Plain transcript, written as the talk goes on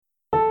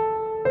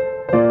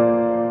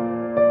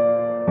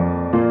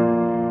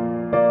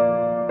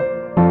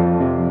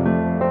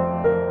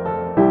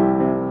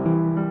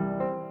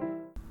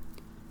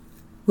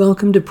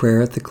Welcome to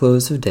prayer at the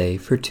close of day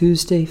for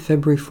Tuesday,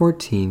 February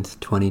 14th,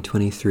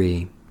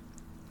 2023.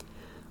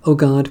 O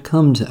God,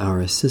 come to our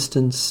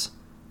assistance.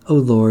 O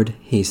Lord,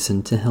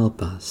 hasten to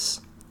help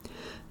us.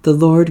 The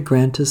Lord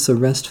grant us a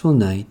restful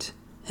night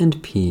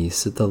and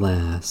peace at the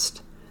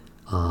last.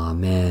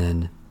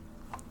 Amen.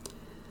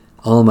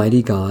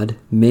 Almighty God,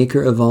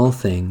 maker of all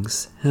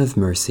things, have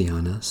mercy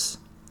on us.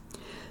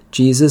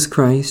 Jesus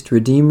Christ,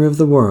 Redeemer of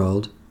the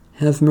world,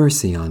 have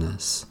mercy on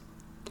us.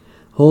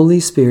 Holy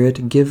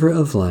Spirit, giver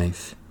of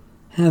life,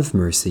 have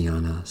mercy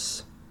on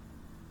us.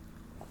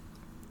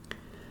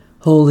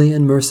 Holy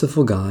and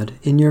merciful God,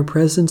 in your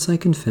presence I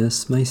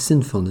confess my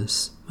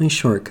sinfulness, my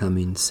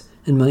shortcomings,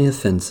 and my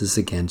offenses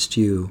against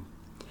you.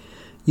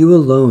 You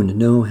alone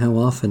know how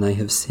often I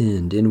have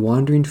sinned in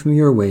wandering from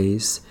your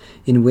ways,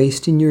 in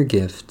wasting your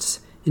gifts,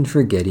 in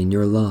forgetting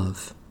your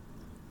love.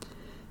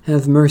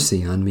 Have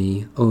mercy on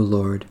me, O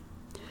Lord.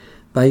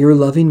 By your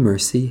loving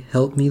mercy,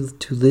 help me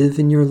to live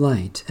in your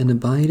light and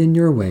abide in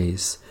your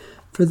ways,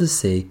 for the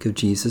sake of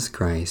Jesus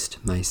Christ,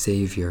 my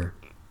Savior.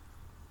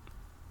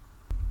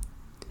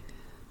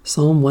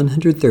 Psalm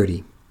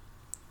 130.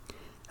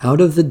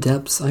 Out of the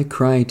depths I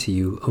cry to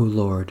you, O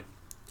Lord.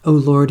 O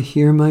Lord,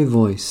 hear my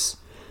voice.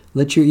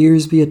 Let your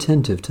ears be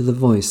attentive to the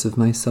voice of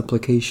my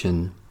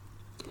supplication.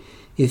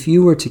 If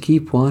you were to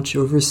keep watch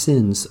over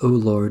sins, O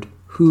Lord,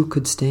 who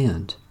could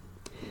stand?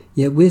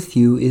 Yet with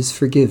you is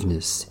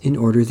forgiveness, in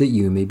order that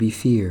you may be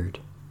feared.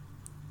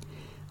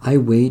 I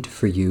wait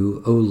for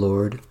you, O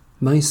Lord.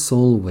 My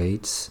soul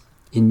waits.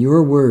 In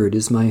your word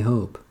is my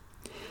hope.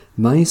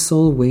 My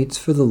soul waits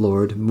for the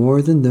Lord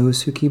more than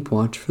those who keep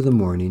watch for the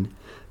morning,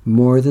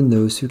 more than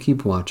those who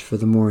keep watch for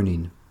the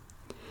morning.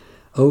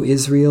 O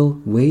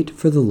Israel, wait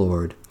for the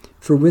Lord,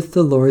 for with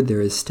the Lord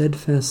there is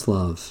steadfast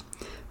love.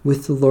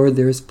 With the Lord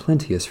there is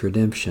plenteous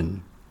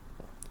redemption.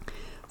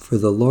 For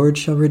the Lord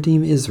shall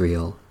redeem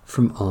Israel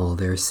from all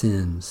their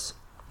sins.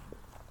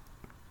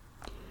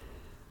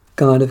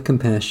 God of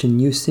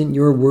compassion, you sent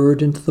your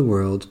word into the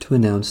world to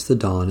announce the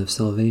dawn of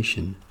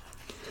salvation.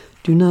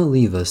 Do not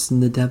leave us in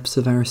the depths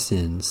of our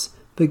sins,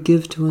 but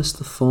give to us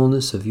the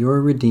fullness of your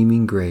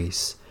redeeming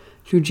grace,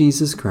 through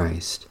Jesus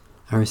Christ,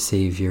 our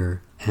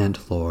Savior and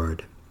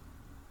Lord.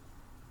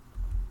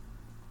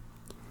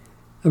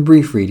 A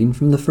brief reading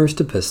from the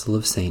first epistle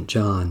of St.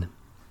 John.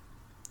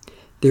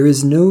 There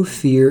is no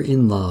fear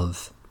in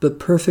love, but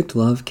perfect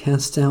love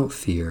casts out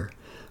fear,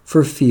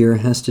 for fear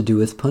has to do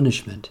with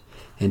punishment,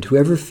 and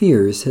whoever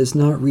fears has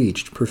not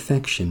reached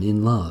perfection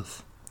in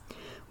love.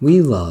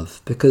 We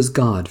love because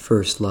God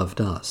first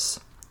loved us.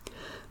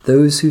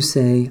 Those who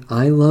say,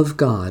 I love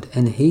God,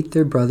 and hate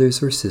their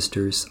brothers or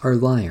sisters are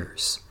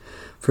liars.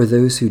 For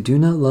those who do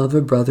not love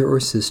a brother or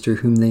sister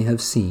whom they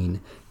have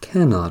seen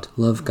cannot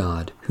love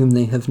God whom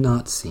they have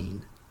not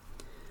seen.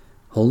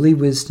 Holy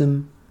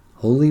wisdom,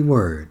 holy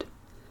word,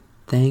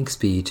 thanks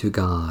be to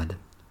God.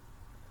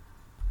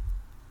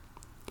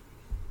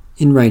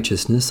 In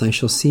righteousness I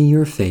shall see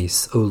your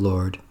face, O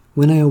Lord.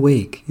 When I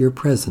awake, your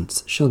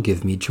presence shall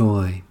give me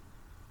joy.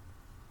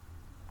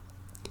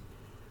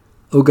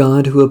 O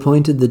God, who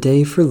appointed the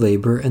day for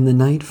labor and the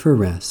night for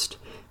rest,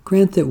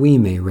 grant that we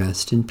may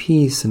rest in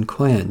peace and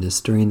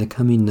quietness during the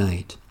coming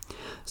night,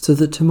 so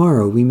that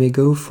tomorrow we may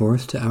go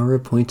forth to our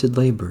appointed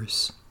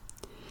labors.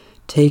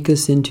 Take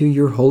us into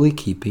your holy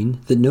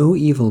keeping, that no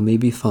evil may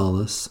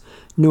befall us,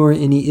 nor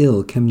any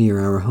ill come near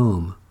our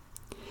home.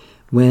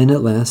 When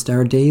at last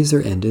our days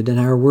are ended and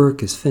our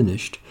work is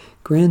finished,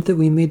 grant that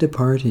we may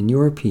depart in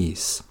your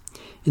peace,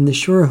 in the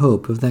sure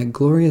hope of that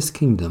glorious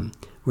kingdom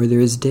where there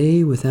is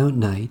day without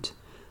night,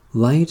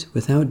 light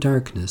without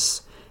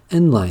darkness,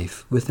 and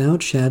life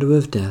without shadow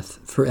of death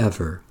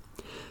forever.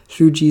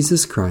 Through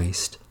Jesus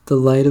Christ, the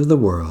light of the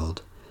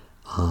world.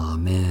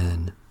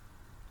 Amen.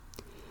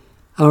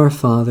 Our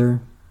Father,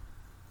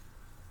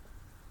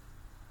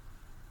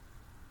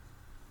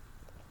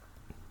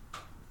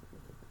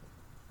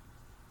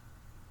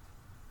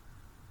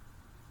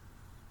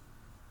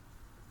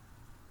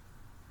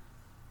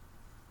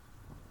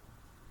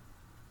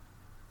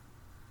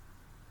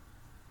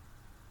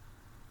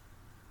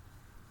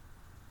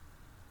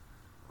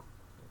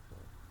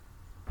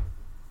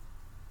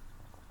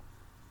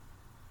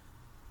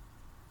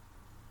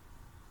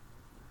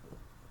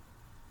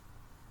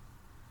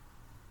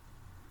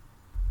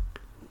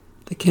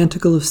 the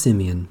Canticle of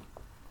Simeon.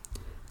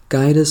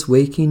 Guide us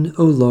waking,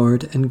 O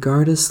Lord, and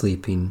guard us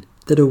sleeping,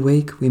 that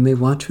awake we may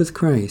watch with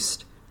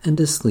Christ, and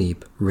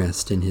asleep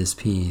rest in his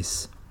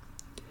peace.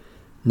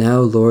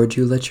 Now, Lord,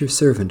 you let your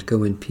servant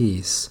go in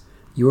peace.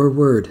 Your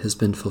word has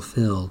been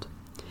fulfilled.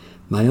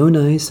 My own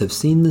eyes have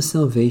seen the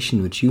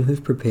salvation which you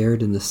have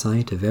prepared in the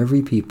sight of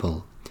every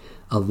people,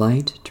 a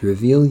light to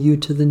reveal you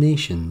to the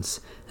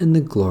nations, and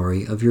the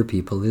glory of your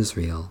people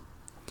Israel.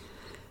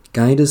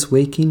 Guide us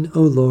waking,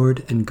 O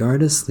Lord, and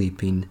guard us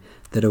sleeping,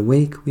 that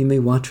awake we may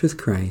watch with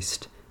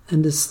Christ,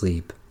 and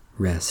asleep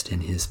rest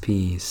in his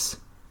peace.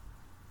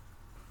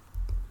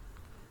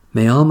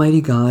 May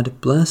Almighty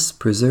God bless,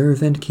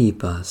 preserve, and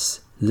keep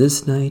us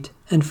this night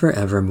and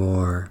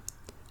forevermore.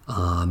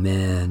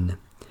 Amen.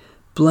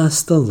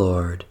 Bless the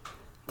Lord.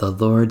 The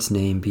Lord's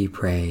name be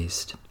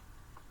praised.